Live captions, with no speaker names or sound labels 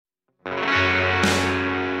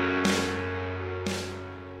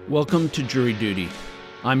Welcome to Jury Duty.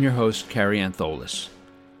 I'm your host, Carrie Antholis.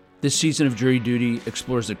 This season of Jury Duty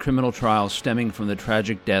explores the criminal trial stemming from the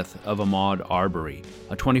tragic death of Ahmaud Arbery,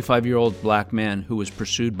 a 25-year-old black man who was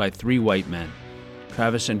pursued by three white men,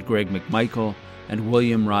 Travis and Greg McMichael and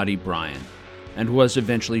William Roddy Bryan, and was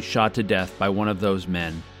eventually shot to death by one of those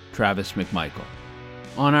men, Travis McMichael.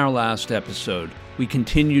 On our last episode, we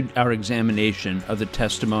continued our examination of the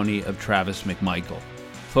testimony of Travis McMichael,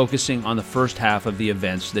 focusing on the first half of the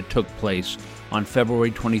events that took place on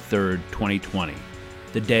February 23, 2020,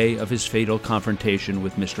 the day of his fatal confrontation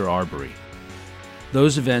with Mr. Arbery.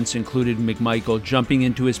 Those events included McMichael jumping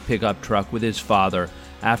into his pickup truck with his father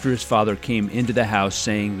after his father came into the house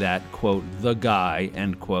saying that, quote, the guy,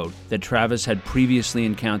 end quote, that Travis had previously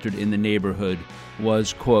encountered in the neighborhood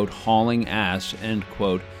was, quote, hauling ass, end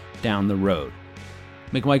quote, down the road.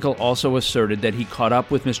 McMichael also asserted that he caught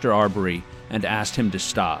up with Mr. Arbery and asked him to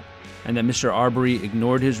stop, and that Mr. Arbery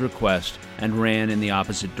ignored his request and ran in the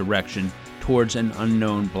opposite direction towards an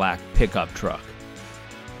unknown black pickup truck.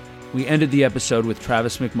 We ended the episode with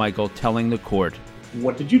Travis McMichael telling the court,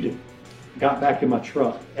 "What did you do?" Got back in my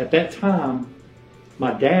truck. At that time,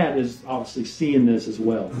 my dad is obviously seeing this as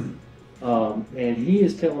well. And he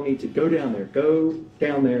is telling me to go down there, go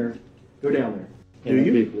down there. Do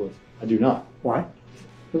you? I do not. Why?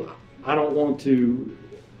 I don't want to.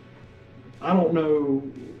 I don't know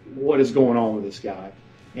what is going on with this guy,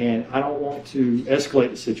 and I don't want to escalate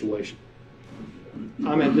the situation.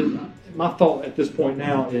 My thought at this point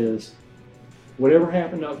now is, whatever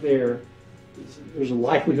happened up there, there's a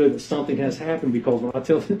likelihood that something has happened, because when I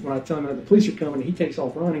tell him that the police are coming, he takes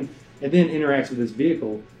off running and then interacts with his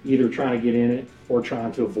vehicle, either trying to get in it or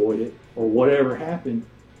trying to avoid it, or whatever happened,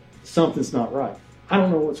 something's not right. I don't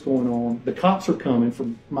know what's going on. The cops are coming.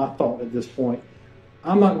 From my thought at this point,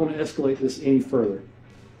 I'm not going to escalate this any further.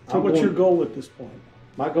 So what's your goal at this point?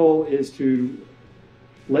 My goal is to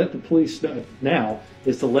let the police know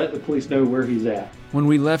where he's at. When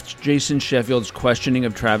we left Jason Sheffield's questioning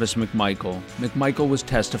of Travis McMichael, McMichael was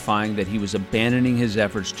testifying that he was abandoning his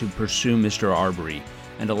efforts to pursue Mr. Arbery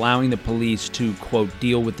and allowing the police to, quote,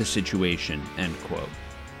 deal with the situation, end quote.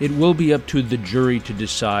 It will be up to the jury to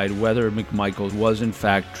decide whether McMichael was in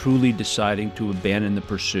fact truly deciding to abandon the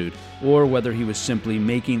pursuit, or whether he was simply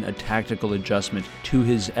making a tactical adjustment to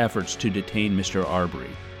his efforts to detain Mr. Arbery.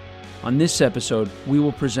 On this episode, we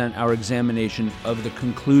will present our examination of the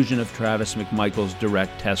conclusion of Travis McMichael's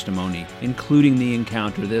direct testimony, including the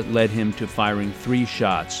encounter that led him to firing 3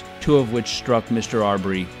 shots, 2 of which struck Mr.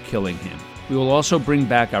 Arbery, killing him. We will also bring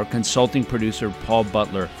back our consulting producer, Paul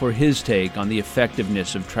Butler, for his take on the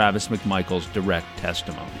effectiveness of Travis McMichael's direct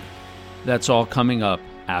testimony. That's all coming up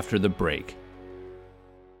after the break.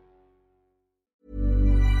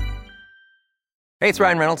 Hey, it's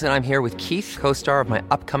Ryan Reynolds, and I'm here with Keith, co-star of my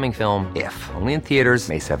upcoming film, If, only in theaters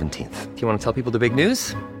May 17th. Do you want to tell people the big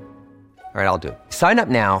news? All right, I'll do it. Sign up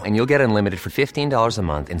now and you'll get unlimited for $15 a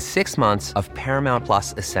month and 6 months of Paramount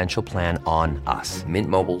Plus Essential Plan on us.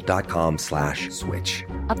 MintMobile.com/switch.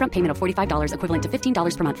 Upfront payment of $45 equivalent to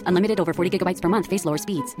 $15 per month. Unlimited over 40 gigabytes per month. Face lower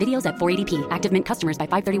speeds. Videos at 480p. Active Mint customers by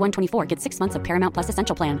 531.24 get 6 months of Paramount Plus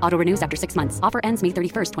Essential Plan. Auto renews after 6 months. Offer ends May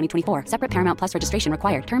 31st, 2024. Separate Paramount Plus registration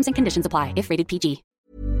required. Terms and conditions apply if rated PG.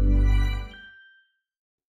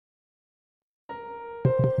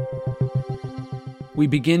 We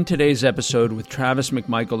begin today's episode with Travis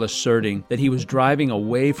McMichael asserting that he was driving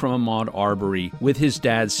away from Ahmaud Arbery with his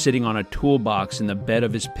dad sitting on a toolbox in the bed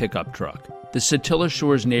of his pickup truck. The Satilla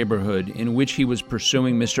Shores neighborhood in which he was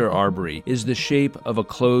pursuing Mr. Arbery is the shape of a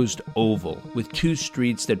closed oval, with 2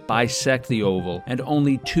 streets that bisect the oval and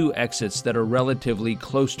only 2 exits that are relatively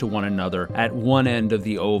close to one another at one end of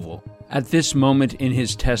the oval. At this moment in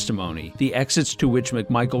his testimony, the exits to which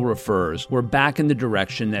McMichael refers were back in the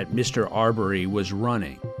direction that Mr. Arbery was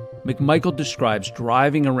running. McMichael describes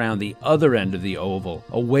driving around the other end of the oval,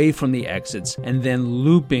 away from the exits, and then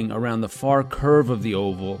looping around the far curve of the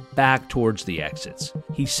oval back towards the exits.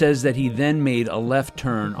 He says that he then made a left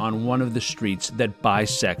turn on one of the streets that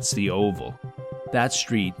bisects the oval. That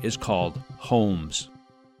street is called Holmes.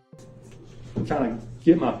 I'm trying to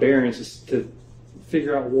get my bearings just to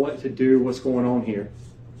figure out what to do, what's going on here.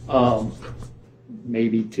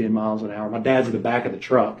 Maybe 10 miles an hour. My dad's in the back of the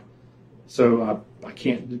truck, so I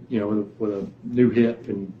can't, with a new hip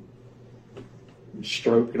and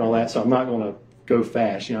stroke and all that, so I'm not going to go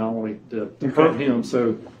fast. I don't want to hurt him,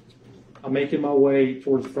 so I'm making my way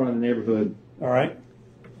towards the front of the neighborhood. All right.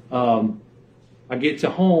 I get to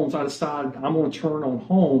Holmes. I decide I'm going to turn on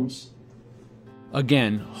Holmes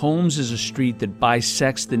Again, Holmes is a street that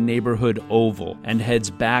bisects the neighborhood oval and heads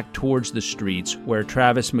back towards the streets where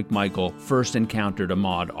Travis McMichael first encountered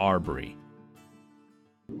Ahmaud Arbery.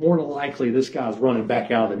 More than likely, this guy's running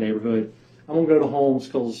back out of the neighborhood. I'm going to go to Holmes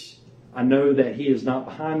because I know that he is not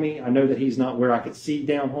behind me. I know that he's not where I could see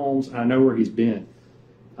down Holmes. And I know where he's been.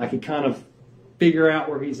 I can kind of figure out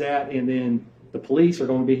where he's at, and then the police are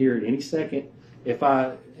going to be here at any second. If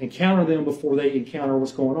I encounter them before they encounter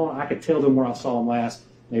what's going on, I could tell them where I saw him last.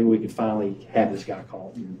 Maybe we could finally have this guy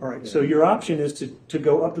called. All right, so your option is to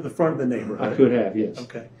go up to the front of the neighborhood. I could have, yes.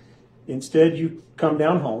 Okay. Instead, you come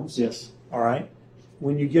down Holmes. Yes. All right.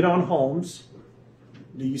 When you get on Holmes,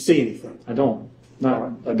 do you see anything? I don't.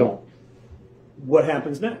 I don't. What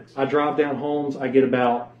happens next? I drive down Holmes. I get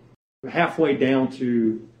about halfway down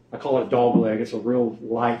to, I call it dog leg. It's a real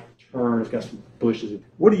light turn. It's got some bushes.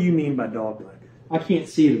 What do you mean by dog leg? I can't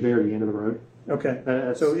see the very end of the road. Okay.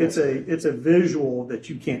 So it's a visual that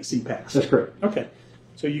you can't see past. That's correct. Okay.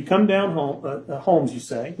 So you come down Holmes, you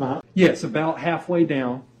say. Yes, about halfway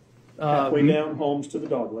down. Halfway down Holmes to the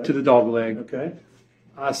dog leg. To the dog leg. Okay.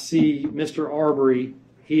 I see Mr. Arbery.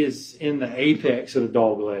 He is in the apex of the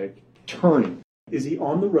dog leg, turning. Is he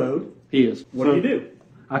on the road? He is. What do you do?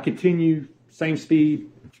 I continue, same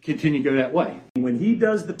speed, continue to go that way. When he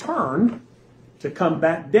does the turn to come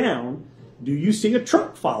back down, do you see a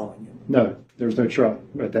truck following him? No, there's no truck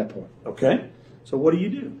at that point. Okay. So what do you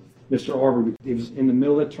do? Mr. Arbery, he was in the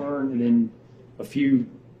middle of the turn and then a few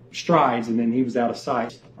strides and then he was out of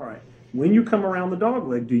sight. All right. When you come around the dog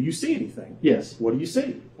leg, do you see anything? Yes. What do you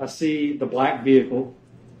see? I see the black vehicle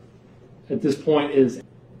at this point is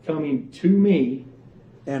coming to me.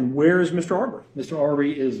 And where is Mr. Arbery? Mr.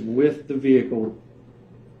 Arbery is with the vehicle,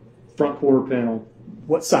 front quarter panel.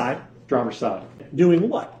 What side? Driver's side. Doing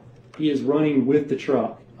what? He is running with the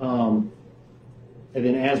truck. And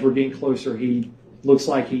then as we're getting closer, he looks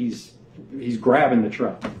like he's grabbing the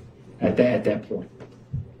truck at that point.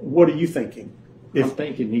 What are you thinking? I'm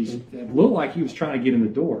thinking it looked like he was trying to get in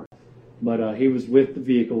the door, but he was with the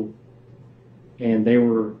vehicle, and they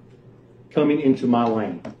were coming into my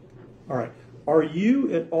lane. All right. Are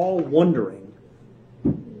you at all wondering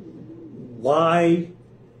why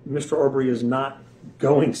Mr. Arbery is not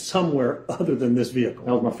going somewhere other than this vehicle?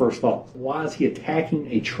 That was my first thought. Why is he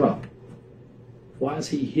attacking a truck? Why is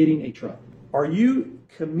he hitting a truck? Are you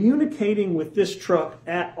communicating with this truck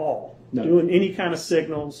at all? No. Doing any kind of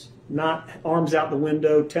signals, not arms out the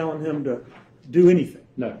window, telling him to do anything?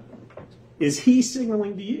 No. Is he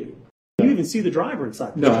signaling to you? No. You even see the driver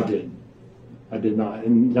inside the No, truck? I didn't. I did not.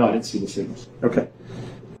 And no, I didn't see the signals. Okay.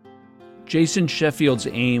 Jason Sheffield's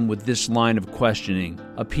aim with this line of questioning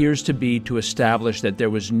appears to be to establish that there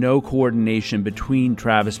was no coordination between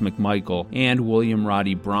Travis McMichael and William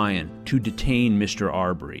Roddy Bryan to detain Mr.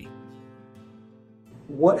 Arbery.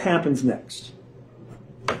 What happens next?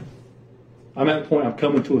 I'm at the point I'm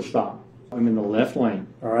coming to a stop. I'm in the left lane.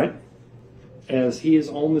 All right. As he is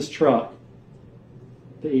on this truck,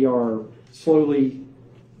 they are slowly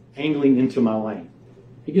angling into my lane.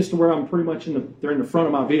 He gets to where I'm pretty much they're in the front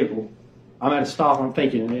of my vehicle. I'm at a stop and I'm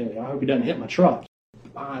thinking, I hope he doesn't hit my truck.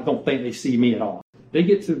 I don't think they see me at all. They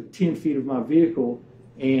get to 10 feet of my vehicle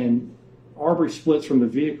and Arbery splits from the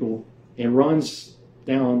vehicle and runs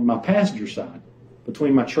down my passenger side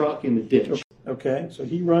between my truck and the ditch. Okay, so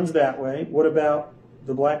he runs that way. What about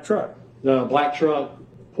the black truck? The black truck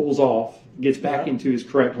pulls off, gets back into his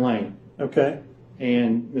correct lane. Okay.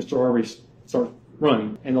 And Mr. Arbery starts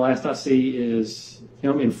running. And the last I see is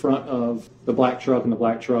him in front of the black truck, and the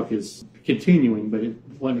black truck is continuing, but it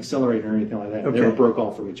wasn't accelerating or anything like that. Okay. They were broke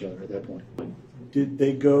off from each other at that point. Did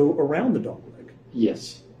they go around the dog leg?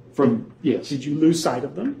 Yes. Yes. Did you lose sight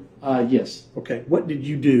of them? Yes. Okay. What did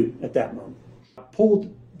you do at that moment? I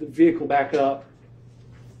pulled the vehicle back up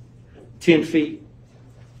 10 feet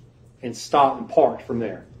and stopped and parked from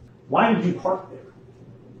there. Why did you park there?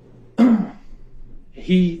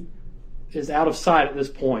 He is out of sight at this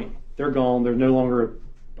point. They're gone. There's no longer,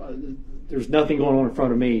 there's nothing going on in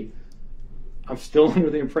front of me. I'm still under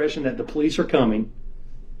the impression that the police are coming.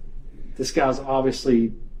 This guy's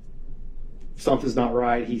obviously, something's not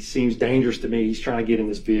right. He seems dangerous to me. He's trying to get in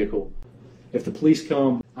this vehicle. If the police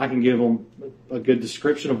come, I can give them a good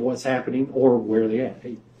description of what's happening or where they're at.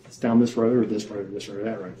 Hey, it's down this road or this road or this road or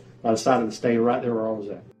that road. I decided to stay right there where I was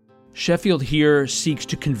at. Sheffield here seeks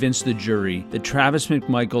to convince the jury that Travis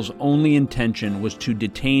McMichael's only intention was to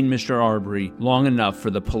detain Mr. Arbery long enough for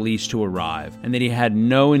the police to arrive, and that he had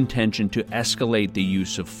no intention to escalate the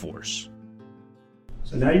use of force.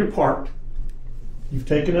 So now you're parked. You've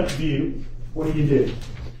taken up view. What do you do?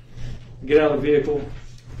 Get out of the vehicle,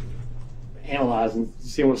 analyzing,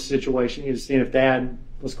 seeing what's the situation. He was seeing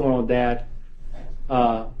what's going on with Dad.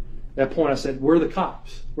 At that point, I said, "Where are the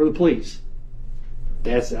cops? Where are the police?"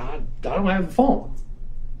 Dad said, "I don't have a phone."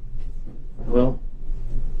 Well,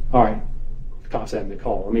 all right. The cops haven't been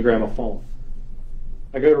called. Let me grab my phone.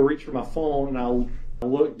 I go to reach for my phone, and I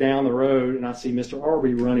look down the road, and I see Mr.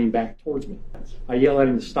 Arbery running back towards me. I yell at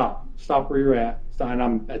him to stop. Stop where you're at. And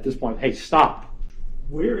I'm at this point, "Hey, stop."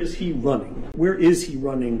 Where is he running? Where is he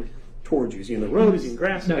running towards you? Is he in the road? Is he in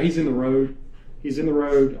grass? No, he's in the road. He's in the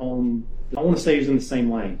road I want to say he's in the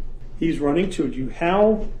same lane. He's running towards you.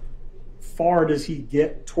 How far does he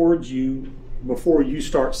get towards you before you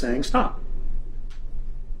start saying stop?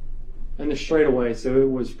 In the straightaway, so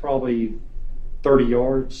it was probably 30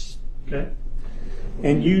 yards. Okay.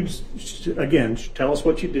 And you, again, tell us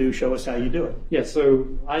what you do. Show us how you do it. Yeah, so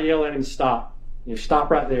I yell at him, "Stop. Stop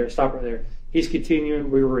right there. Stop right there." He's continuing.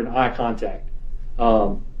 We were in eye contact.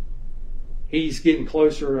 He's getting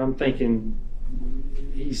closer. I'm thinking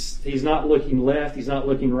he's not looking left. He's not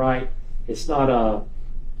looking right. It's not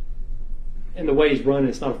and the way he's running,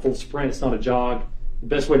 it's not a full sprint. It's not a jog. The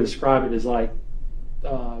best way to describe it is like you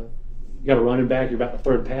got a running back. You're about to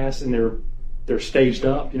throw a pass, and they're staged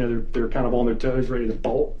up. They're kind of on their toes, ready to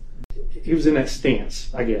bolt. He was in that stance,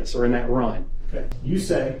 I guess, or in that run. Okay. You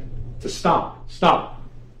say To stop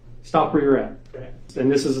where you're at. Okay.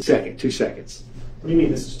 And this is 2 seconds. What do you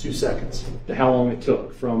mean this is 2 seconds? To how long it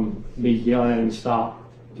took from me yelling at him to stop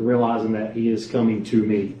to realizing that he is coming to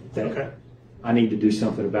me, that Okay. I need to do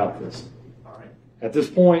something about this. All right. At this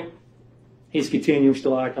point, he's continuing,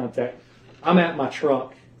 still eye contact. I'm at my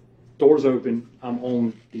truck, door's open, I'm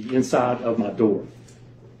on the inside of my door.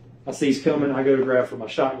 I see he's coming, I go to grab for my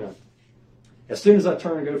shotgun. As soon as I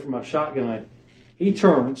turn and go for my shotgun, he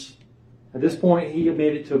turns. At this point, he had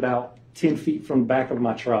made it to about 10 feet from the back of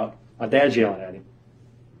my truck. My dad's yelling at him,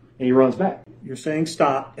 and he runs back. You're saying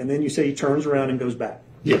stop, and then you say he turns around and goes back.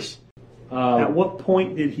 Yes. At what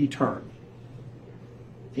point did he turn?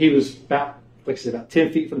 He was about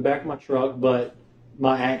 10 feet from the back of my truck, but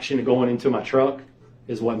my action of going into my truck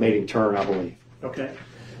is what made him turn, I believe. Okay.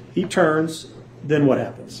 He turns, then what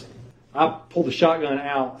happens? I pull the shotgun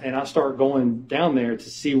out, and I start going down there to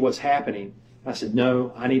see what's happening. I said,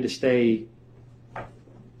 "No, I need to stay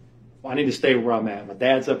where I'm at. My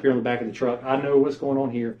dad's up here in the back of the truck. I know what's going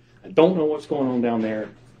on here. I don't know what's going on down there.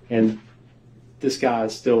 And this guy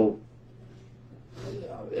is still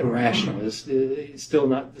irrational. It's still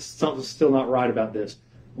not, something's still not right about this.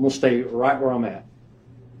 I'm going to stay right where I'm at."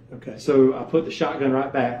 Okay. So I put the shotgun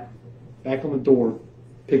right back on the door,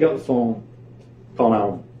 pick up the phone, call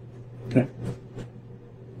 911. Okay.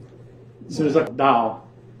 As soon as I dial,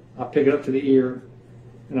 I pick it up to the ear,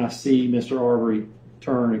 and I see Mr. Arbery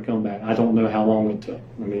turn and come back. I don't know how long it took.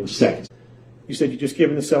 I mean, it was seconds. You said you just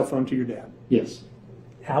given the cell phone to your dad. Yes.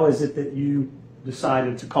 How is it that you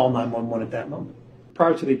decided to call 911 at that moment?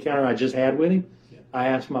 Prior to the encounter I just had with him, I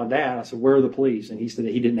asked my dad, I said, "Where are the police?" And he said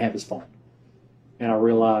that he didn't have his phone. And I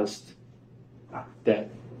realized that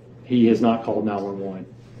he has not called 911.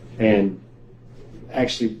 And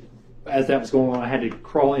actually, as that was going on, I had to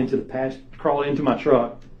crawl into my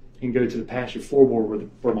truck and go to the passenger floorboard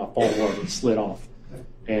where my phone was. It slid off.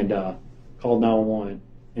 And called 911.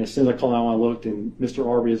 And as soon as I called 911, I looked, and Mr.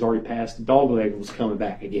 Arbery has already passed. The dog leg was coming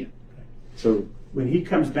back again. So when he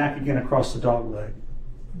comes back again across the dog leg,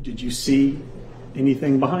 did you see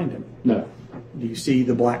anything behind him? No, Do you see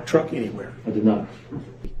the black truck anywhere? I did not.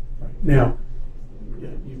 Now,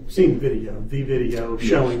 you've seen the video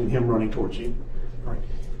showing him running towards you. All right.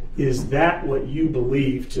 Is that what you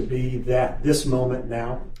believe to be this moment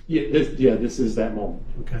now? This is that moment.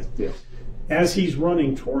 Okay. Yes. As he's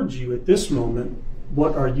running towards you at this moment,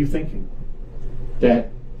 what are you thinking? That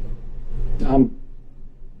I'm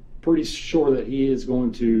pretty sure that he is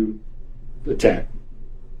going to attack.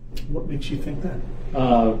 What makes you think that?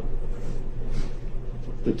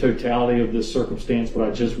 The totality of this circumstance, what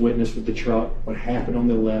I just witnessed with the truck, what happened on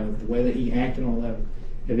the 11th, the way that he acted on the 11th,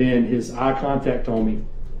 and then his eye contact on me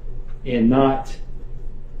and not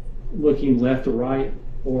looking left or right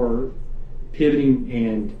or pivoting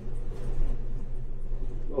and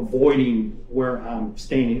avoiding where I'm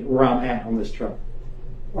standing, where I'm at on this truck.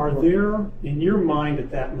 Are there, in your mind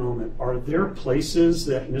at that moment, are there places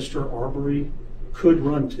that Mr. Arbery could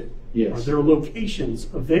run to? Yes. Are there locations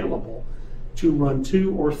available to run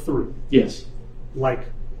to or through? Yes. Like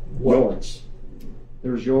Yards.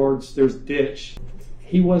 There's yards, there's ditch.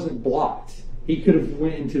 He wasn't blocked. He could have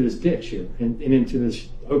went into this ditch here and into this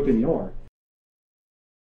open yard.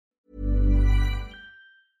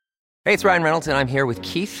 Hey, it's Ryan Reynolds, and I'm here with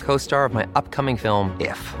Keith, co-star of my upcoming film,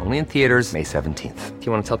 If, only in theaters May 17th. Do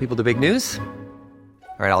you want to tell people the big news?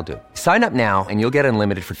 All right, I'll do it. Sign up now and you'll get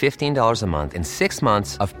unlimited for $15 a month and 6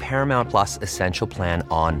 months of Paramount Plus Essential Plan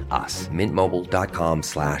on us.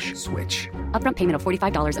 MintMobile.com/switch. Upfront payment of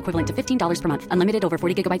 $45 equivalent to $15 per month. Unlimited over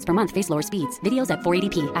 40 gigabytes per month. Face lower speeds. Videos at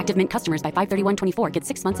 480p. Active Mint customers by 531.24 get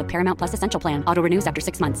 6 months of Paramount Plus Essential Plan. Auto renews after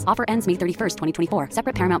 6 months. Offer ends May 31st, 2024.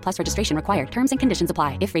 Separate Paramount Plus registration required. Terms and conditions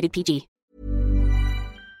apply if rated PG.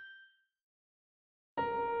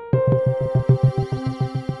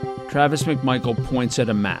 Travis McMichael points at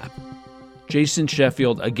a map. Jason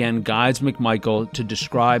Sheffield again guides McMichael to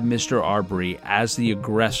describe Mr. Arbery as the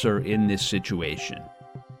aggressor in this situation.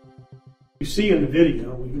 You see in the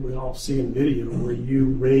video, we all see in the video where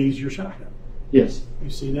you raise your shotgun. Yes. You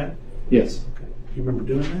see that? Yes. Okay. You remember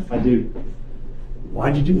doing that? I do.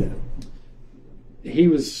 Why'd you do that? He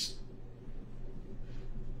was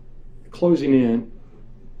closing in.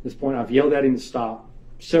 At this point, I've yelled at him to stop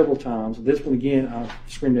several times. At this one again, I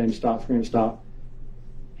screamed at him to stop, screamed to stop.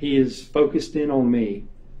 He is focused in on me,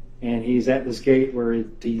 and he's at this gate where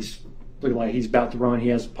he's looking like he's about to run. He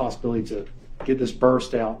has the possibility to get this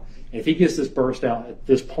burst out. And if he gets this burst out at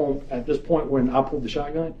this point when I pulled the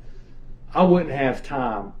shotgun, I wouldn't have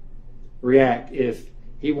time to react if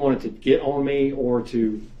he wanted to get on me or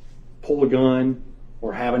to pull a gun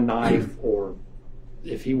or have a knife or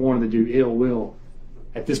if he wanted to do ill will.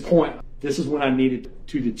 At this point, this is when I needed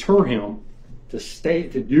to deter him to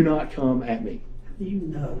do not come at me.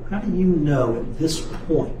 How do you know at this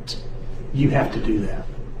point you have to do that?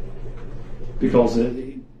 Because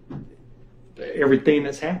everything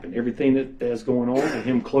that's happened, everything that's going on, and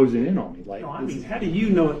him closing in on me. How do you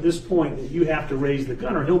know at this point that you have to raise the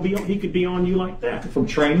gun, or he could be on you like that? From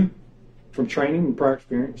training and prior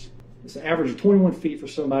experience. It's an average of 21 feet for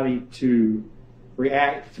somebody to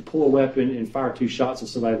react, to pull a weapon and fire 2 shots at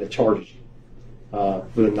somebody that charges you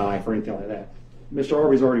with a knife or anything like that. Mr.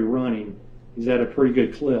 Arbery's already running. He's at a pretty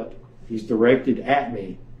good clip. He's directed at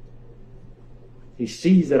me. He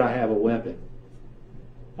sees that I have a weapon.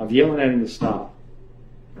 I'm yelling at him to stop.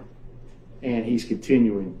 And he's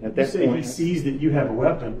continuing. At that point, he sees that you have a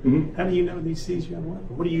weapon. Mm-hmm. How do you know that he sees you have a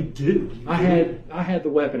weapon? What do you do? I had the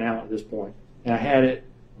weapon out at this point, and I had it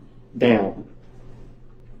down.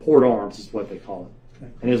 Port arms is what they call it.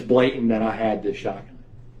 Okay. And it's blatant that I had this shotgun.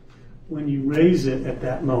 When you raise it at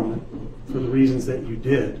that moment, for the reasons that you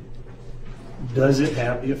did, does it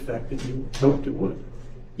have the effect that you hoped it would?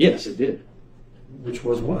 Yes, it did. Which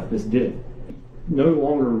was what? It did. No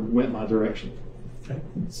longer went my direction. Okay.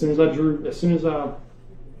 As soon as I drew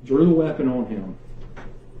the weapon on him,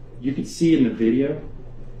 you could see in the video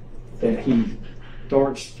that he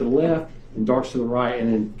darts to the left and darts to the right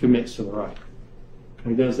and then commits to the right.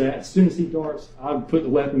 When he does that, as soon as he darts, I put the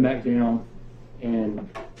weapon back down and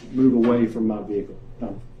move away from my vehicle.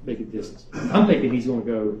 Make a distance. I'm thinking he's going to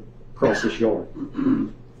go across this yard.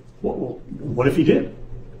 What if he did?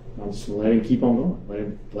 I'm just going to let him keep on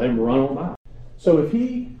going. Let him run on by. So if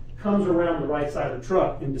he comes around the right side of the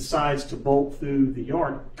truck and decides to bolt through the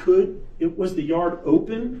yard, was the yard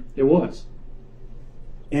open? It was.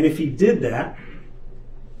 And if he did that,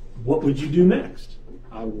 what would you do next?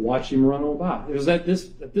 I watched him run on by. It was at this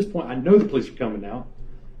point, I know the police are coming now,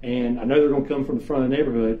 and I know they're going to come from the front of the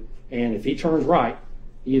neighborhood, and if he turns right,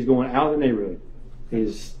 he is going out of the neighborhood.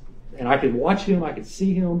 And I could watch him, I could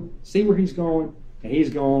see him, see where he's going, and he's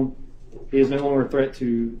gone. He is no longer a threat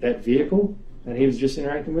to that vehicle that he was just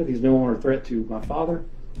interacting with. He's no longer a threat to my father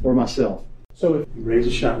or myself. So if you raise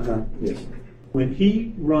a shotgun, yes. When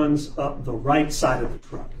he runs up the right side of the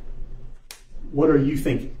truck, what are you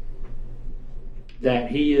thinking?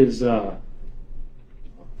 That he is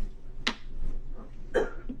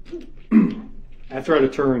after I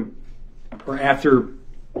deter or after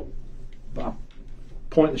I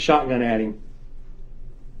point the shotgun at him,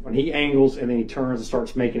 when he angles and then he turns and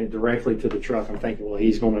starts making it directly to the truck, I'm thinking, well,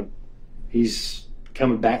 he's coming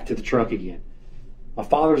back to the truck again. My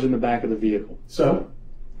father's in the back of the vehicle. So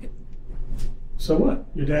what?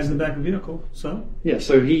 Your dad's in the back of the vehicle, so? Yeah,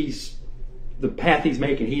 so the path he's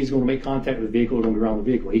making, he's going to make contact with the vehicle, or going to be around the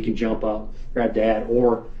vehicle. He can jump up, grab Dad,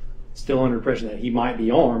 or still under impression that he might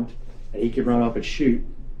be armed, that he could run up and shoot.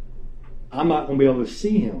 I'm not going to be able to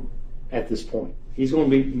see him at this point.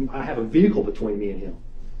 I have a vehicle between me and him.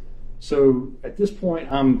 So at this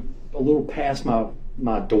point, I'm a little past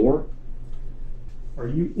my door. Are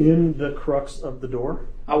you in the crux of the door?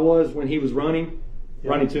 I was when he was running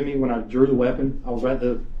to me. When I drew the weapon, I was right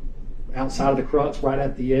outside of the crux, right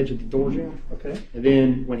at the edge of the door jam. Okay. And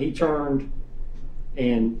then when he turned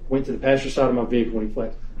and went to the passenger side of my vehicle when he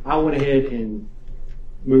flexed, I went ahead and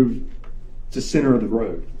move to center of the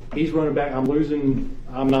road. He's running back. I'm losing.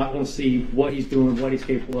 I'm not going to see what he's doing, what he's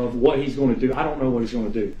capable of, what he's going to do. I don't know what he's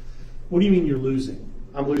going to do. What do you mean you're losing?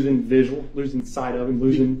 I'm losing visual, losing sight of him,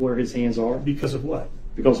 losing where his hands are. Because of what?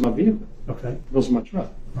 Because of my vehicle. Okay. Because of my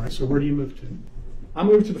truck. All right, so where do you move to? I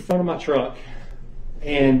moved to the front of my truck,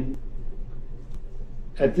 and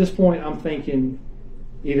at this point I'm thinking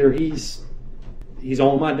either he's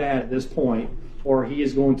on my dad at this point, or he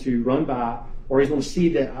is going to run by, or he's going to see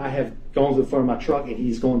that I have gone to the front of my truck and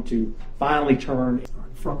he's going to finally turn.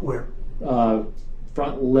 Front where?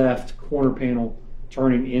 Front left corner panel,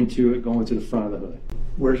 turning into it, going to the front of the hood.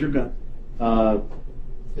 Where's your gun?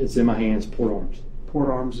 It's in my hands, port arms. Port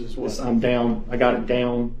arms is what? I'm down. I got it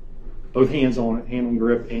down, both hands on it, hand on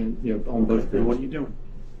grip, and on both grips. And what are you doing?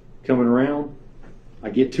 Coming around, I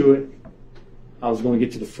get to it. I was going to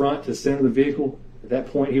get to the front, to the center of the vehicle. At that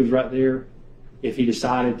point, he was right there. If he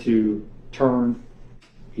decided to turn,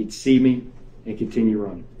 he'd see me and continue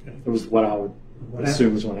running. Okay. It was what I would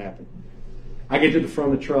assume was going to happen. I get to the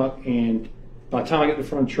front of the truck, and by the time I get to the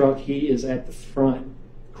front of the truck, he is at the front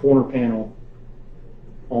corner panel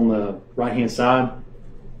on the right-hand side,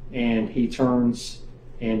 and he turns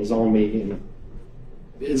and is on me, and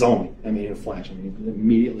is on me. I mean, in a flash. I mean,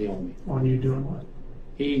 immediately on me. On you doing what?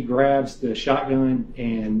 He grabs the shotgun,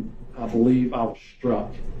 and I believe I was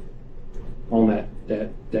struck on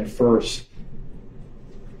that first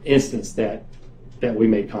instance that we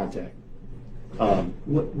made contact.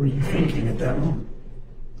 What were you thinking at that moment?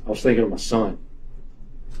 I was thinking of my son.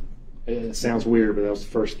 It sounds weird, but that was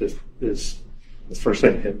the first thing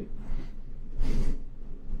that hit me.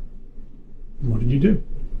 What did you do?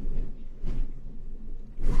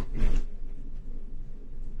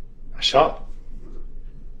 I shot.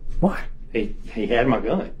 Why? He had my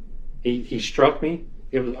gun. He struck me.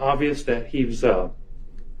 It was obvious that he was. It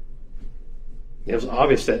was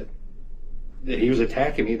obvious that he was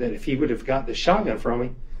attacking me. That if he would have got the shotgun from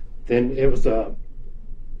me, then it was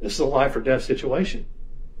this is a life or death situation,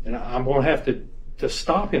 and I'm going to have to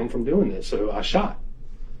stop him from doing this. So I shot.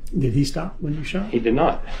 Did he stop when you shot? He did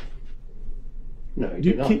not. No, he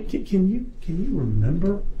did not. Can you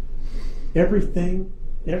remember everything,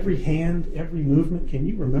 every hand, every movement? Can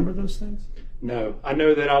you remember those things? No, I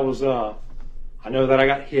know that I was. I know that I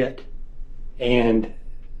got hit, and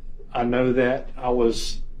I know that I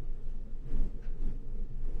was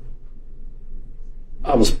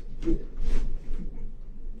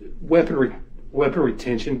weapon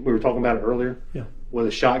retention. We were talking about it earlier. Yeah. With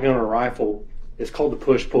a shotgun or a rifle, it's called the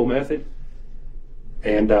push-pull method.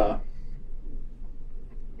 And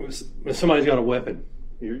when somebody's got a weapon,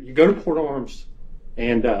 you go to port arms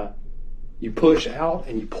and you push out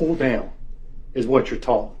and you pull down is what you're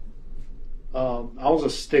taught. I was a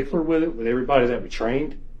stickler with it, with everybody that we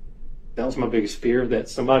trained. That was my biggest fear, that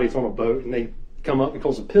somebody's on a boat and they come up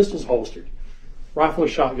because the pistol's holstered. Rifle or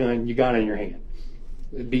shotgun, you got it in your hand.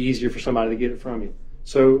 It'd be easier for somebody to get it from you.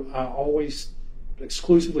 So I always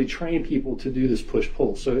exclusively train people to do this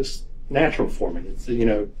push-pull. So it's natural for me. It's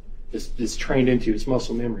it's trained into, it's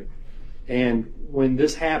muscle memory. And when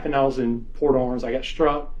this happened, I was in port arms. I got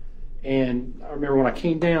struck, and I remember when I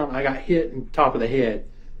came down, I got hit in the top of the head,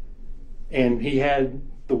 and he had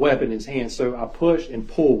the weapon in his hand. So I pushed and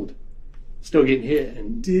pulled, still getting hit.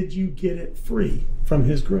 And did you get it free from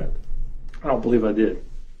his grip? I don't believe I did.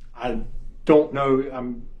 I don't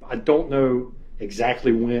know. I don't know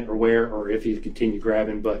exactly when or where or if he continued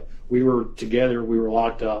grabbing, but we were together. We were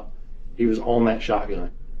locked up. He was on that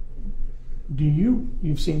shotgun.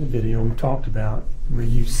 You've seen the video we talked about where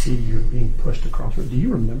you see you're being pushed across. Do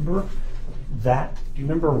you remember that? Do you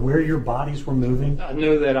remember where your bodies were moving? I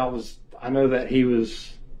know that he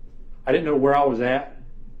was. I didn't know where I was at,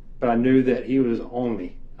 but I knew that he was on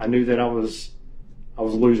me. I knew that I was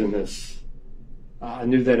losing this. I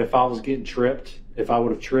knew that if I was getting tripped, if I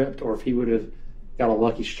would have tripped, or if he would have got a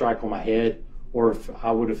lucky strike on my head, or if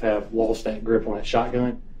I would have lost that grip on that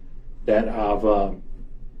shotgun, that I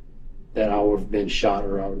would have been shot,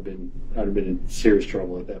 or I'd have been in serious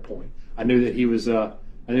trouble at that point. I knew that he was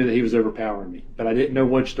overpowering me, but I didn't know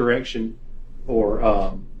which direction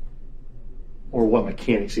or what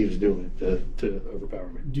mechanics he was doing to overpower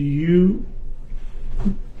me.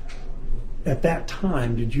 At that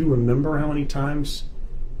time, did you remember how many times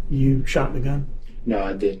you shot the gun? No,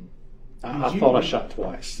 I didn't. I thought I shot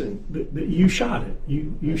twice. But you shot it.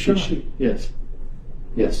 You shot it. Yes.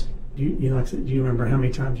 Yes. Do you remember how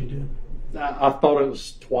many times you did? I thought it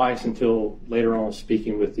was twice until later on,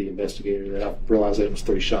 speaking with the investigator, that I realized that it was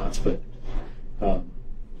 3 shots. But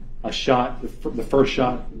I shot the first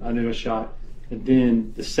shot. I knew I shot, and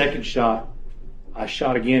then the second shot, I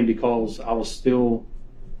shot again because I was still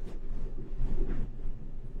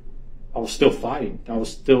was still fighting.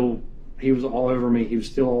 He was all over me. He was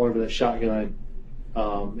still all over that shotgun,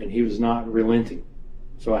 and he was not relenting.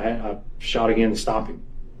 So I shot again to stop him.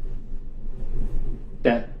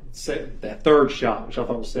 That third shot, which I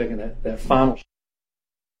thought was second, that final shot,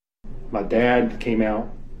 my dad came out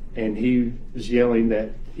and he was yelling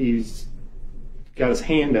that he's got his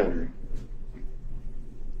hand under him.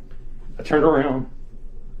 I turned around.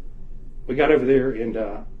 We got over there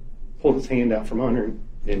and pulled his hand out from under him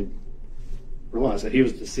and realized that he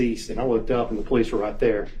was deceased. And I looked up and the police were right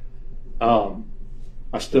there.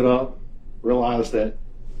 I stood up, realized that,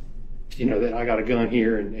 that I got a gun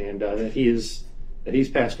here and that he's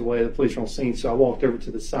passed away. The police were on scene. So I walked over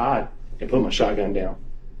to the side and put my shotgun down.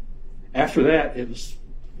 After that, it was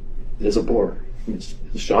a blur. It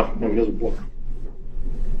was shocking. It was a blur.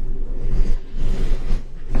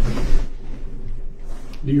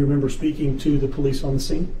 Do you remember speaking to the police on the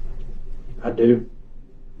scene? I do.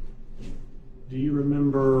 Do you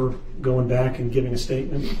remember going back and giving a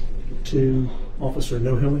statement to Officer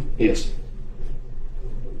Nohilly? Yes.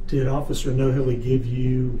 Did Officer Nohilly give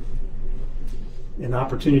you an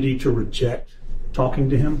opportunity to reject talking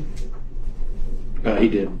to him? He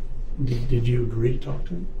did. Did you agree to talk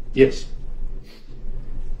to him? Yes.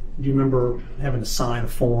 Do you remember having to sign a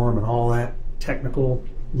form and all that technical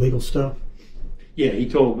legal stuff? Yeah, he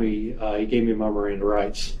told me, he gave me my Miranda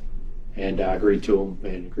rights, and I agreed to them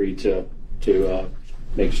and agreed to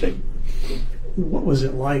make a statement. What was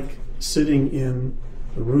it like sitting in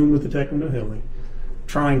the room with Detective Nohilly,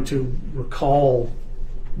 trying to recall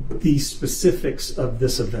the specifics of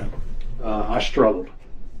this event? I struggled.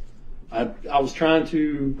 I was trying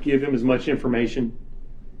to give him as much information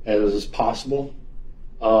as possible.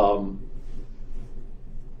 I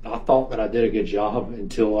thought that I did a good job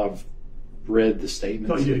until I've read the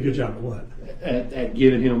statements. Oh, you did a good job at what? At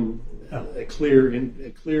giving him a clear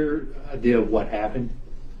idea of what happened.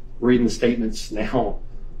 Reading the statements now,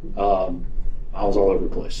 I was all over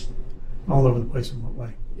the place. All over the place in what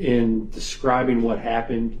way? In describing what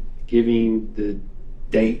happened, giving the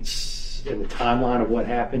dates and the timeline of what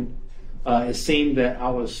happened. It seemed that I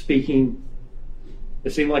was speaking,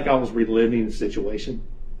 it seemed like I was reliving the situation.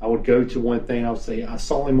 I would go to one thing, I would say, I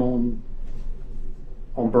saw him on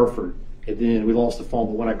Burford, and then we lost the phone,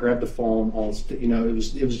 but when I grabbed the phone, it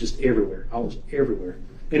was just everywhere. I was everywhere.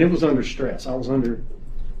 And it was under stress.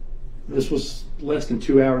 This was less than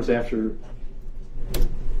 2 hours after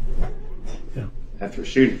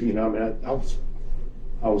shooting, I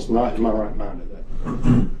was not in my right mind at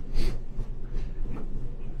that.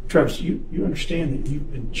 Travis, you understand that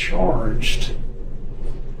you've been charged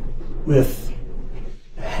with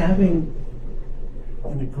having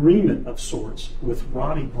an agreement of sorts with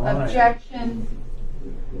Roddy Bryant. Objection.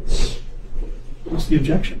 What's the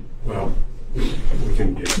objection? Well, we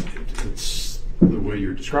can get it's the way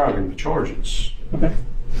you're describing the charges. Okay.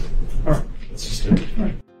 All right. That's the state. All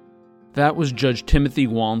right. That was Judge Timothy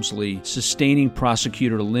Walmsley sustaining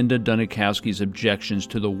prosecutor Linda Dunikowski's objections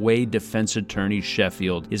to the way defense attorney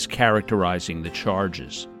Sheffield is characterizing the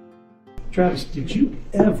charges. Travis, did you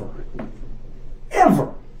ever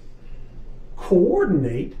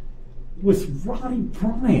coordinate with Roddy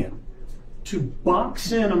Bryant to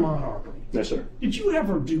box in Ahmaud Arbery? No, sir. Did you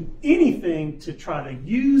ever do anything to try to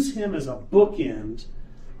use him as a bookend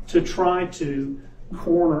to try to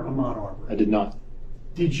corner Ahmaud Arbery? I did not.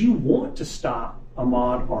 Did you want to stop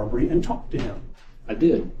Ahmaud Arbery and talk to him? I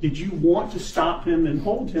did. Did you want to stop him and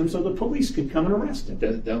hold him so the police could come and arrest him?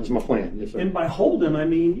 That was my plan, yes, sir. And by hold him, I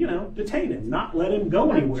mean, detain him, not let him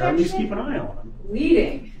go anywhere, at least keep an eye on him.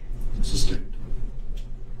 Leading. Sustained.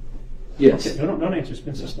 Yes. Okay, don't answer, it's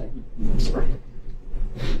been sustained. Sorry.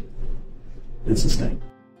 Been sustained.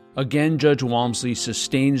 Again, Judge Walmsley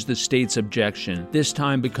sustains the state's objection, this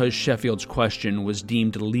time because Sheffield's question was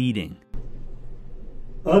deemed leading.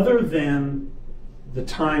 Other than the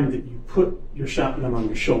time that you put your shotgun on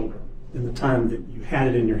your shoulder and the time that you had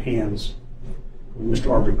it in your hands when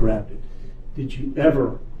Mr. Arbery grabbed it, did you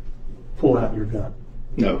ever pull out your gun?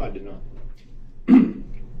 No, I did not.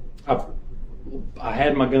 I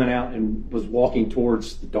had my gun out and was walking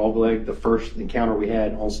towards the dogleg, the first encounter we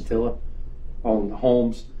had on Satilla, on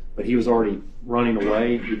Holmes, but he was already running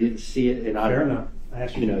away. He didn't see it, and Fair enough. I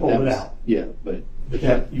asked you to pull it out. Yeah, but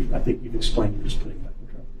that, I think you've explained. You're just putting that in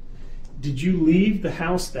trouble. Did you leave the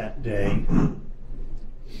house that day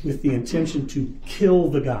with the intention to kill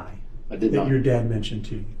the guy I did that not. your dad mentioned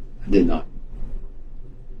to you? I did not.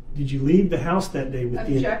 Did you leave the house that day with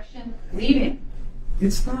Objection. Leading.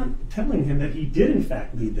 It's not telling him that he did in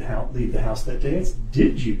fact leave the house that day. It's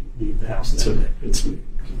did you leave the house that day?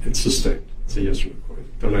 It's sustained. It's a yes or no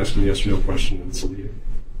question. Don't ask me a yes or no question, and it's a leading.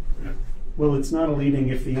 Well, it's not a leading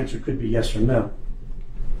if the answer could be yes or no.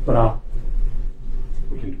 But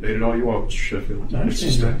We can debate it all you want, Mr. Sheffield. I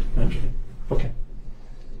understand. I understand. Okay.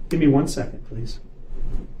 Give me 1 second, please.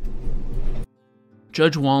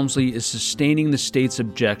 Judge Walmsley is sustaining the state's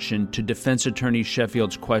objection to defense attorney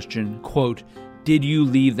Sheffield's question, quote, "Did you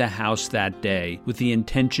leave the house that day with the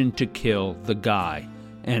intention to kill the guy?"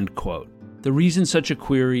 End quote. The reason such a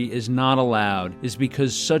query is not allowed is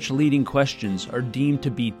because such leading questions are deemed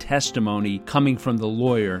to be testimony coming from the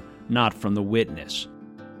lawyer, not from the witness.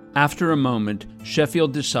 After a moment,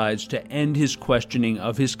 Sheffield decides to end his questioning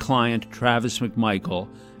of his client, Travis McMichael,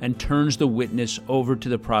 and turns the witness over to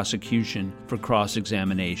the prosecution for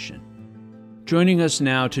cross-examination. Joining us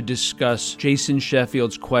now to discuss Jason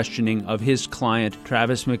Sheffield's questioning of his client,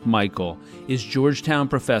 Travis McMichael, is Georgetown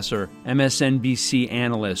professor, MSNBC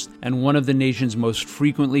analyst, and one of the nation's most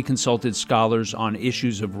frequently consulted scholars on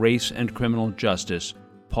issues of race and criminal justice,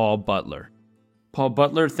 Paul Butler. Paul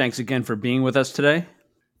Butler, thanks again for being with us today.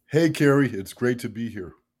 Hey, Kerry, it's great to be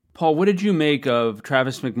here. Paul, what did you make of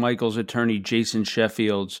Travis McMichael's attorney, Jason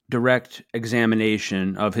Sheffield's direct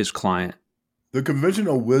examination of his client? The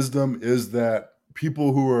conventional wisdom is that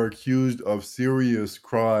people who are accused of serious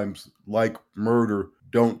crimes like murder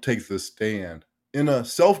don't take the stand. In a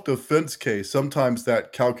self-defense case, sometimes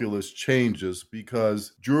that calculus changes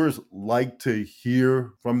because jurors like to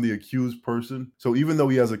hear from the accused person. So even though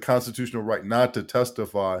he has a constitutional right not to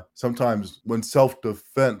testify, sometimes when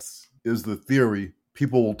self-defense is the theory,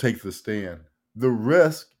 people will take the stand. The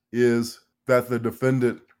risk is that the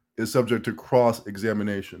defendant is subject to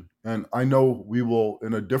cross-examination. And I know we will,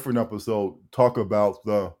 in a different episode, talk about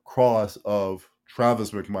the cross of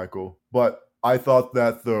Travis McMichael, but I thought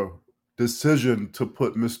that the decision to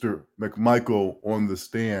put Mr. McMichael on the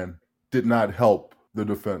stand did not help the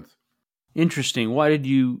defense. Interesting. Why did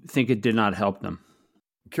you think it did not help them?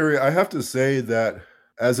 Kerry, I have to say that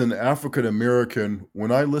as an African American,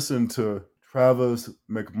 when I listen to Travis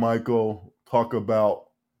McMichael talk about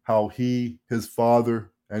how he, his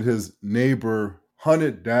father, and his neighbor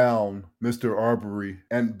hunted down Mr. Arbery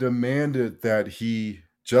and demanded that he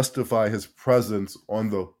justify his presence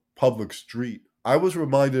on the public street, I was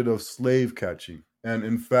reminded of slave catching and,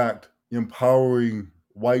 in fact, empowering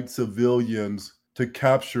white civilians to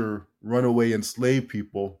capture runaway enslaved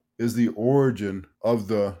people is the origin of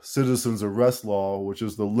the citizen's arrest law, which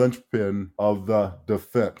is the linchpin of the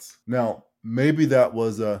defense. Now, maybe that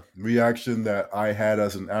was a reaction that I had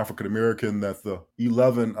as an African American that the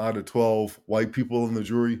 11 out of 12 white people in the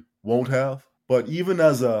jury won't have. But even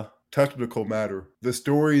as a technical matter, the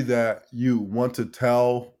story that you want to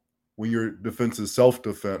tell when your defense is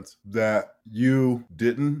self-defense, that you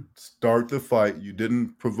didn't start the fight, you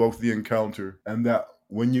didn't provoke the encounter, and that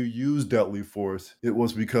when you used deadly force, it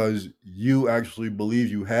was because you actually believed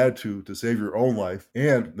you had to save your own life,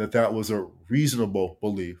 and that was a reasonable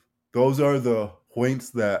belief. Those are the points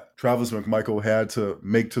that Travis McMichael had to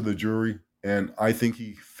make to the jury, and I think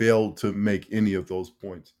he failed to make any of those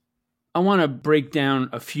points. I want to break down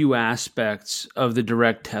a few aspects of the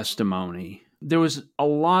direct testimony. There was a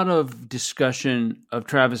lot of discussion of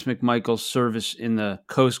Travis McMichael's service in the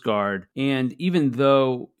Coast Guard, and even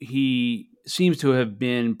though he seems to have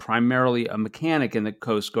been primarily a mechanic in the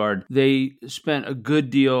Coast Guard, they spent a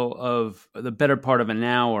good deal of the better part of an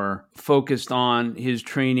hour focused on his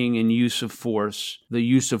training and use of force, the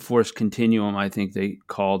use of force continuum, I think they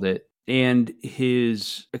called it, and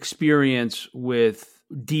his experience with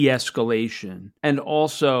de-escalation, and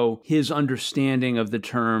also his understanding of the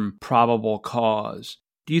term probable cause.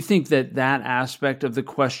 Do you think that that aspect of the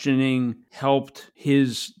questioning helped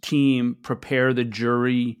his team prepare the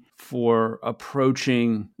jury for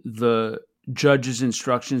approaching the judge's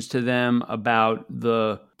instructions to them about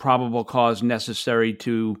the probable cause necessary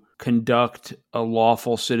to conduct a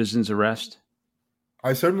lawful citizen's arrest?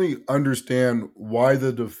 I certainly understand why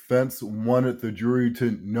the defense wanted the jury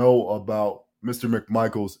to know about Mr.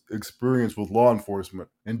 McMichael's experience with law enforcement.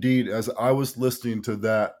 Indeed, as I was listening to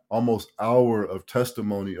that almost hour of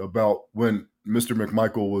testimony about when Mr.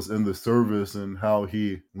 McMichael was in the service and how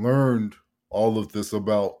he learned all of this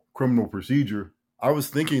about criminal procedure, I was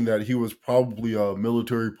thinking that he was probably a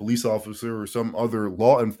military police officer or some other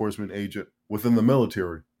law enforcement agent within the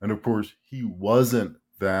military. And of course, he wasn't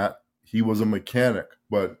that. He was a mechanic,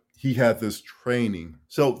 but he had this training.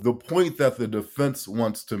 So the point that the defense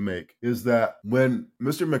wants to make is that when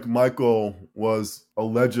Mr. McMichael was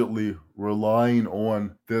allegedly relying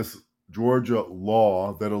on this Georgia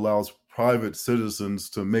law that allows private citizens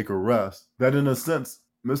to make arrests, that in a sense,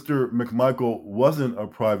 Mr. McMichael wasn't a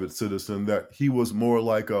private citizen, that he was more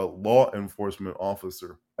like a law enforcement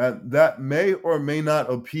officer. And that may or may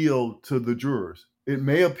not appeal to the jurors. It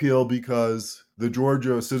may appeal because the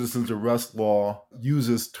Georgia citizens arrest law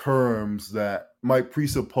uses terms that might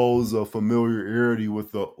presuppose a familiarity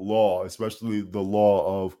with the law, especially the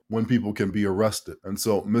law of when people can be arrested. And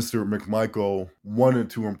so Mr. McMichael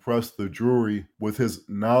wanted to impress the jury with his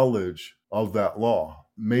knowledge of that law.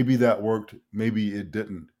 Maybe that worked, maybe it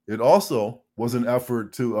didn't. It also was an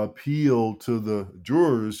effort to appeal to the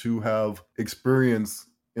jurors who have experience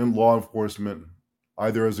in law enforcement,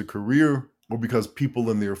 either as a career or because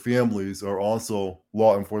people in their families are also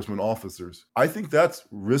law enforcement officers. I think that's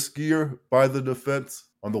riskier by the defense.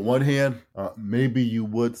 On the one hand, maybe you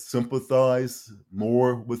would sympathize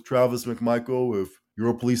more with Travis McMichael if you're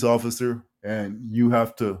a police officer and you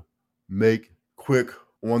have to make quick,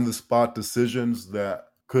 on-the-spot decisions that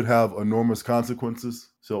could have enormous consequences.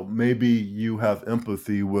 So maybe you have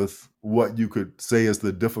empathy with what you could say is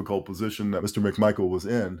the difficult position that Mr. McMichael was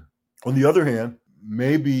in. On the other hand,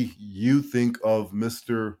 maybe you think of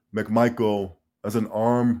Mr. McMichael as an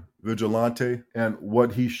armed vigilante, and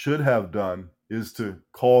what he should have done is to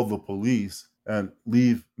call the police and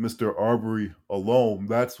leave Mr. Arbery alone.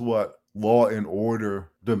 That's what law and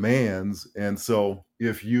order demands. And so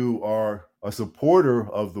if you are a supporter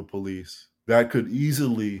of the police, that could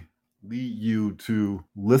easily lead you to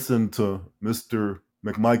listen to Mr.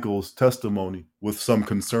 McMichael's testimony with some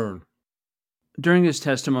concern. During his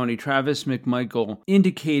testimony, Travis McMichael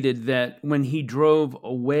indicated that when he drove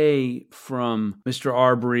away from Mr.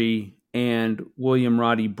 Arbery and William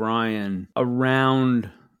Roddy Bryan around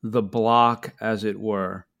the block, as it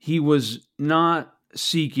were, he was not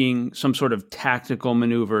seeking some sort of tactical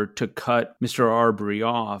maneuver to cut Mr. Arbery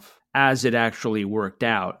off, as it actually worked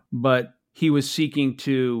out, but he was seeking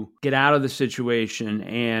to get out of the situation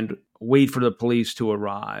and wait for the police to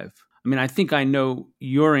arrive. I mean, I think I know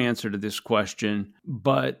your answer to this question,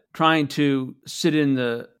 but trying to sit in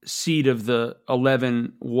the seat of the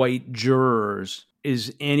 11 white jurors,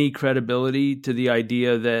 is any credibility to the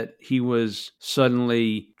idea that he was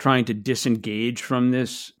suddenly trying to disengage from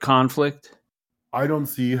this conflict? I don't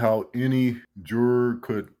see how any juror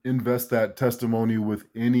could invest that testimony with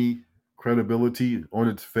any credibility. On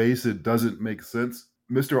its face, it doesn't make sense.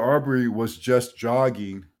 Mr. Arbery was just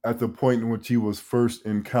jogging at the point in which he was first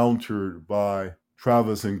encountered by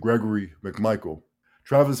Travis and Gregory McMichael.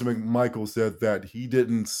 Travis McMichael said that he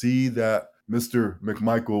didn't see that Mr.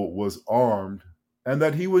 McMichael was armed and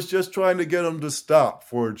that he was just trying to get him to stop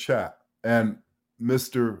for a chat. And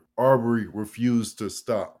Mr. Arbery refused to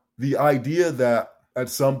stop. The idea that at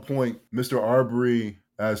some point Mr. Arbery,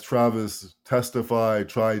 as Travis testified,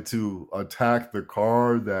 tried to attack the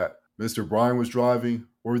car that Mr. Bryan was driving,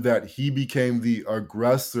 or that he became the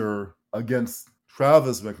aggressor against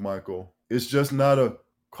Travis McMichael, it's just not a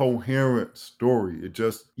coherent story. It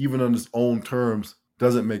just, even on its own terms,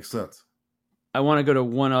 doesn't make sense. I want to go to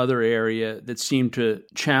one other area that seemed to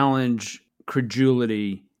challenge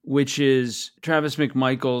credulity, which is Travis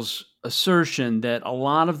McMichael's assertion that a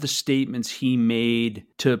lot of the statements he made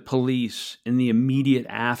to police in the immediate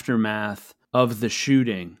aftermath of the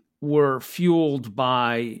shooting were fueled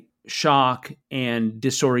by shock and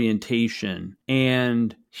disorientation.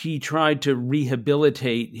 And he tried to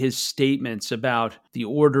rehabilitate his statements about the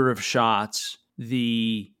order of shots,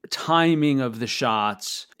 the timing of the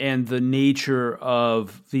shots, and the nature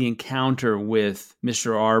of the encounter with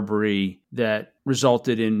Mr. Arbery that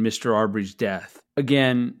resulted in Mr. Arbery's death.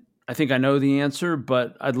 Again, I think I know the answer,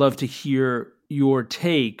 but I'd love to hear your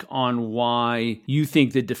take on why you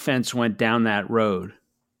think the defense went down that road.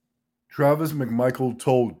 Travis McMichael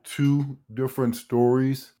told two different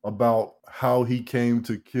stories about how he came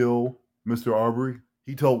to kill Mr. Arbery.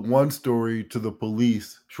 He told one story to the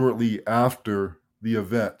police shortly after the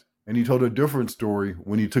event, and he told a different story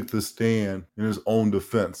when he took the stand in his own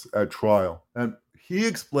defense at trial. And he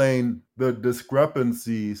explained the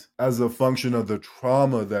discrepancies as a function of the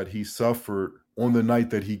trauma that he suffered on the night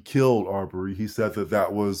that he killed Arbery. He said that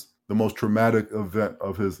that was the most traumatic event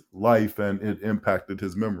of his life, and it impacted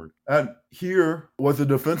his memory. And here, what the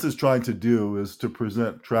defense is trying to do is to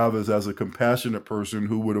present Travis as a compassionate person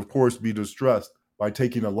who would, of course, be distressed by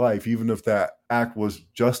taking a life, even if that act was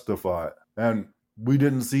justified. And we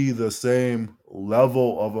didn't see the same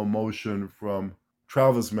level of emotion from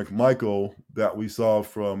Travis McMichael that we saw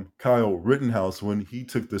from Kyle Rittenhouse when he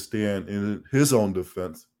took the stand in his own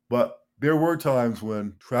defense. But there were times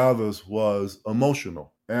when Travis was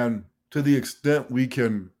emotional. And to the extent we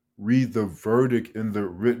can read the verdict in the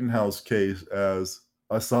Rittenhouse case as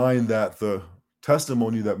a sign that the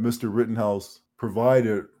testimony that Mr. Rittenhouse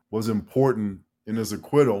provided was important in his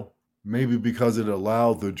acquittal, maybe because it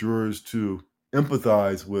allowed the jurors to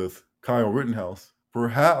empathize with Kyle Rittenhouse.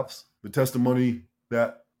 Perhaps the testimony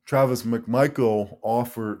that Travis McMichael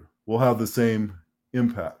offered will have the same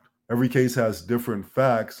impact. Every case has different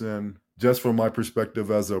facts, and just from my perspective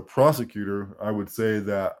as a prosecutor, I would say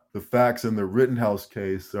that the facts in the Rittenhouse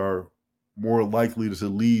case are more likely to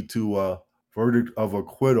lead to a verdict of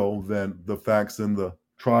acquittal than the facts in the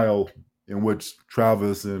trial in which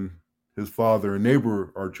Travis and his father and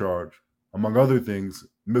neighbor are charged. Among other things,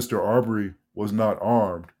 Mr. Arbery was not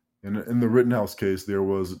armed. And in the Rittenhouse case, there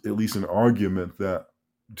was at least an argument that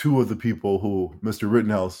two of the people who Mr.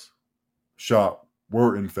 Rittenhouse shot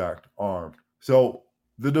were in fact armed. So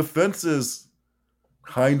the defense is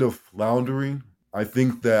kind of floundering. I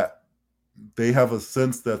think that they have a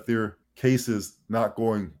sense that their case is not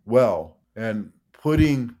going well. And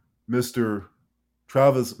putting Mr.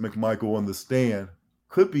 Travis McMichael on the stand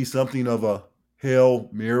could be something of a Hail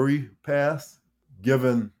Mary pass,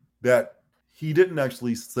 given that he didn't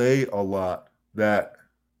actually say a lot that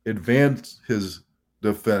advanced his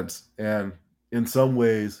defense. And in some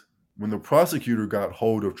ways, when the prosecutor got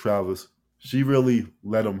hold of Travis, she really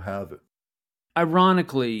let him have it.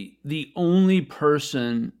 Ironically, the only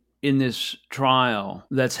person in this trial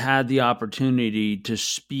that's had the opportunity to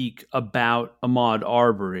speak about Ahmaud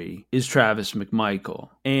Arbery is Travis McMichael.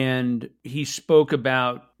 And he spoke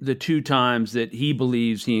about the two times that he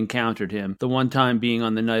believes he encountered him, the one time being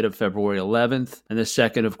on the night of February 11th, and the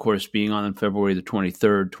second, of course, being on February the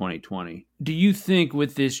 23rd, 2020. Do you think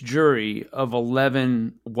with this jury of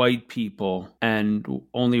 11 white people and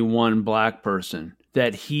only one black person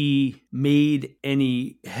that he made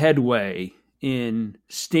any headway in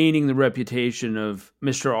staining the reputation of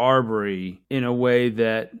Mr. Arbery in a way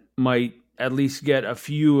that might at least get a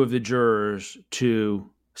few of the jurors to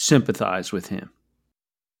sympathize with him?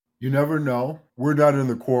 You never know. We're not in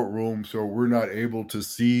the courtroom, so we're not able to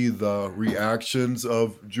see the reactions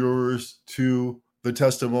of jurors to the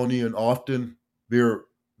testimony, and often their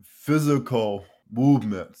physical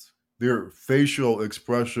movements, their facial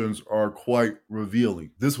expressions are quite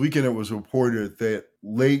revealing. This weekend, it was reported that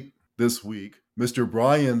late this week, Mr.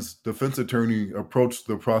 Bryan's defense attorney approached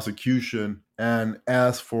the prosecution and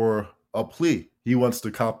asked for a plea. He wants to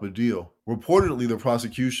cop a deal. Reportedly, the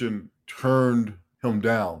prosecution turned him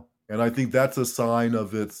down, and I think that's a sign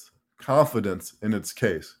of its confidence in its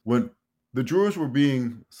case. When the jurors were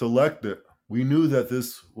being selected, we knew that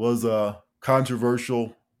this was a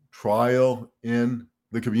controversial trial in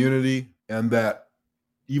the community and that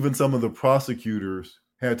even some of the prosecutors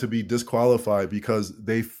had to be disqualified because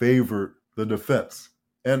they favored the defense.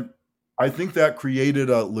 And I think that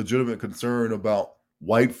created a legitimate concern about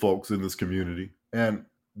white folks in this community and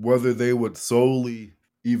whether they would solely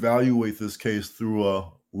evaluate this case through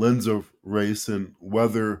a lens of race and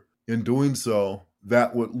whether in doing so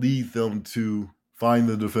that would lead them to find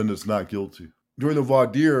the defendants not guilty. During the voir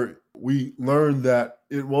dire, we learned that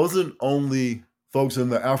it wasn't only folks in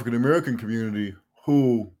the African American community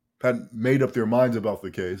who had made up their minds about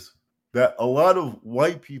the case, that a lot of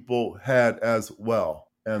white people had as well,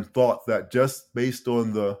 and thought that just based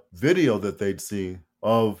on the video that they'd seen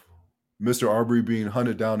of Mr. Arbery being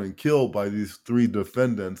hunted down and killed by these three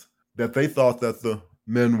defendants, that they thought that the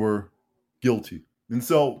men were guilty. And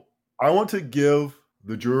so I want to give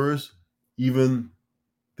the jurors, even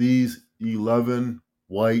these 11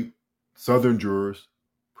 white Southern jurors,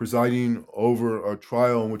 presiding over a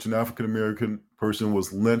trial in which an African American person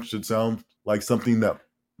was lynched. It sounds like something that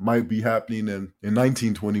might be happening in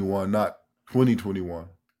 1921, not 2021.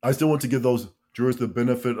 I still want to give those jurors the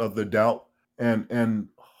benefit of the doubt and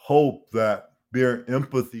hope that their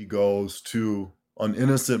empathy goes to an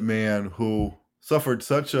innocent man who suffered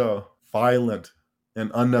such a violent and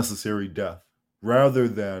unnecessary death, rather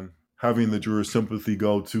than having the jurors' sympathy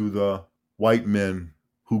go to the white men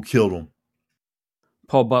who killed him.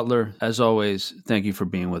 Paul Butler, as always, thank you for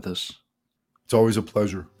being with us. It's always a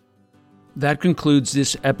pleasure. That concludes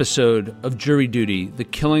this episode of Jury Duty, The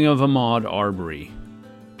Killing of Ahmaud Arbery.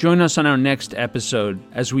 Join us on our next episode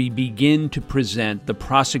as we begin to present the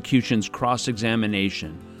prosecution's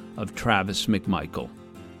cross-examination of Travis McMichael.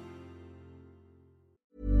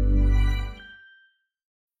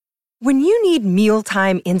 When you need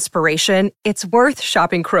mealtime inspiration, it's worth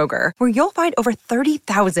shopping Kroger, where you'll find over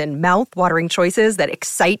 30,000 mouth-watering choices that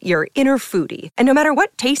excite your inner foodie. And no matter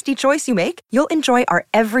what tasty choice you make, you'll enjoy our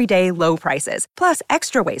everyday low prices, plus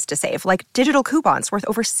extra ways to save, like digital coupons worth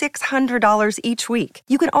over $600 each week.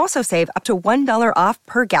 You can also save up to $1 off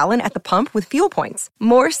per gallon at the pump with fuel points.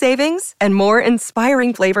 More savings and more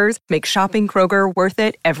inspiring flavors make shopping Kroger worth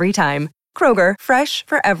it every time. Kroger, fresh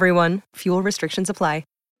for everyone. Fuel restrictions apply.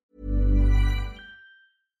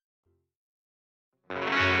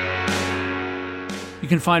 You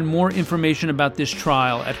can find more information about this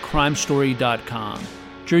trial at crimestory.com.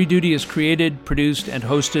 Jury Duty is created, produced, and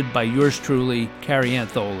hosted by yours truly, Carrie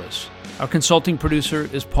Antholis. Our consulting producer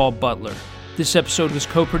is Paul Butler. This episode was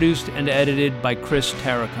co-produced and edited by Chris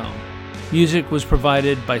Tarracone. Music was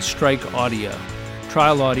provided by Strike Audio.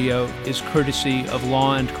 Trial audio is courtesy of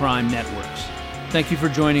Law and Crime Networks. Thank you for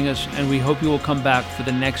joining us, and we hope you will come back for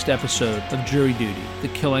the next episode of Jury Duty, the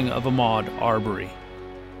killing of Ahmaud Arbery.